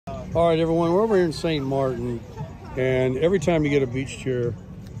All right, everyone, we're over here in St. Martin, and every time you get a beach chair,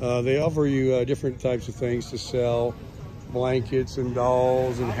 they offer you different types of things to sell, blankets and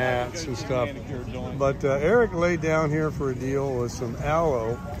dolls and hats and stuff. But Eric laid down here for a deal with some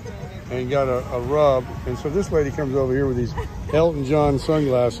aloe and got a rub. And so this lady comes over here with these Elton John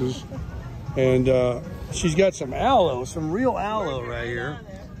sunglasses, and she's got some aloe, some real aloe right here.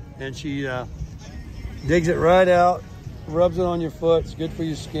 And she digs it right out, rubs it on your foot. It's good for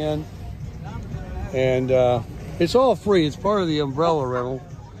your skin. And it's all free. It's part of the umbrella rental.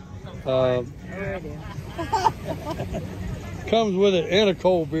 Comes with it and a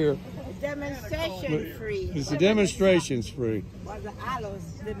cold beer. Demonstration free. The demonstration's free. Well, the aloes,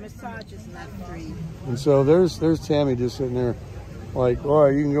 the massage is not free. And so there's Tammy just sitting there like, all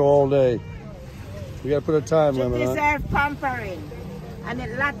right, you can go all day. We got to put a time limit on it. They deserve pampering. And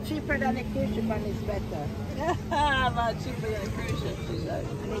it's a lot cheaper than a cruise ship, and it's better. A lot cheaper than a cruise ship,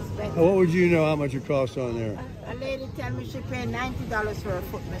 and it's better. What would you know how much it costs on there? A lady tell me she paid $90 for a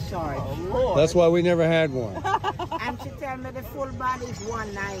foot massage. Oh, Lord. That's why we never had one. And she tell me the full body is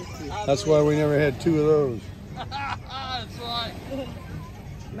 $190. That's why we never had two of those. That's right.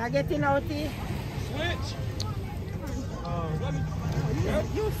 Am I getting out here? Switch.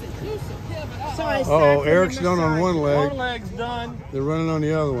 Uh-oh, Eric's done on one leg. One leg's done. They're running on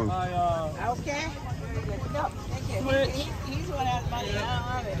the other one. Okay. No, Switch. he's run out of money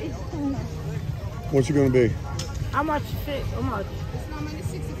already. What's it going to be? How much? How much? It's normally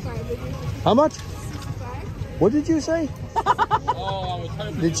 65. How much? 65. What did you say? Oh, I was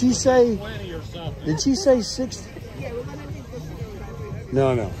hoping Did she say? 20 or something. Did she say 60? Yeah, we're gonna leave this here.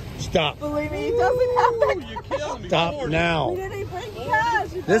 No. Stop. Believe me, he doesn't have that. You're killing me. Stop 40. now. Didn't bring cash.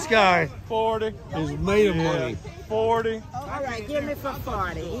 This guy 40. is made of money. 40. All right, give me for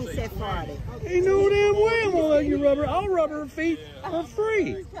 40. He said 40. Ain't no damn way I'm gonna let you rub her. I'll rub her feet for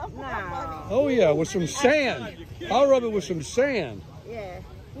free. No. Oh yeah, with some sand. I'll rub it with some sand. Yeah.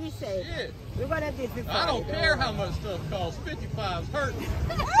 He said, Shit. we're going to do it for 40. I don't care how much stuff costs. 55's hurting.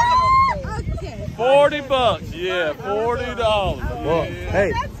 Okay. 40 bucks. Yeah, $40. Well,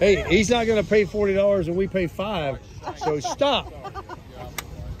 hey, he's not gonna pay $40 and we pay $5. So stop.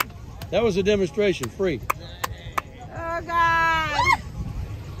 That was a demonstration, free. Oh, God.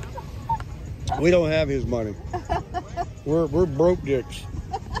 We don't have his money. We're broke dicks.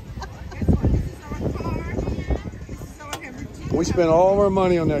 Guess what? This is our car. This is our everything. We spent all of our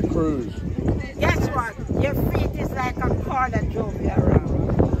money on that cruise. Guess what? Your feet is like a car that drove you around.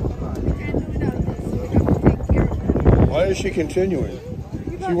 We can't do without this, so we have to take care of it. Why is she continuing?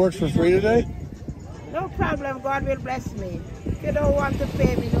 She works for free today? No problem. God will bless me. If you don't want to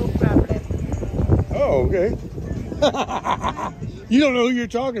pay me, no problem. Oh, okay. You don't know who you're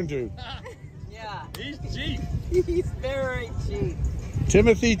talking to. Yeah. He's cheap. He's very cheap.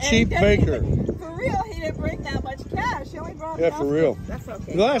 Timothy Cheap Baker. For real, he didn't bring that much cash. He only brought Yeah, for real. That's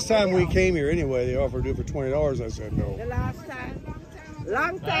okay. The last time we came here anyway, they offered to do it for $20. I said no. The last time?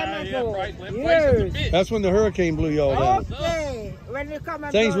 Long time Yeah, ago. right. When Years. places are big. That's when the hurricane blew y'all down. Okay. When you come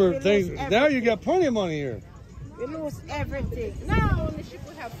and Things go, were we things. lose Now you everything. got plenty of money here. We lose everything. Now only ship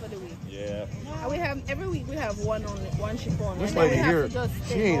we have for the week. Yeah. And we have every week we have one ship only. This And then we lady have here, to just she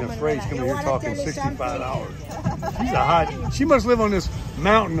stay ain't home and afraid. She's relax. coming You here wanna talking tell you $65. She's a hot. She must live on this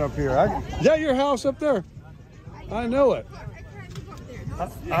mountain up here. Is that your house up there? I know it.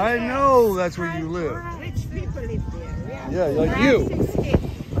 I know that's where you live. Rich people live there. Yeah, like I you. have 6 kids.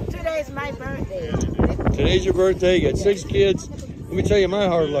 Today is my birthday. Today's your birthday. You got 6 kids. Let me tell you my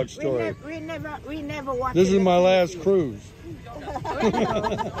hard luck story. We never watched. This is my last cruise.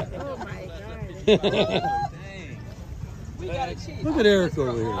 Oh my God. Look at Eric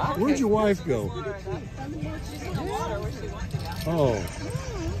over here. Where'd your wife go? Oh.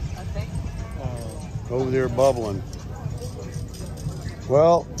 Over there bubbling.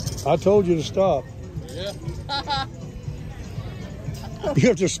 Well, I told you to stop. Yeah. You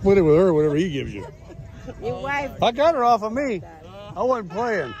have to split it with her, whatever he gives you. Your wife. I got her off of me. I wasn't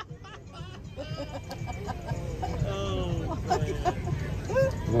playing.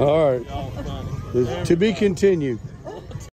 All right. To be continued.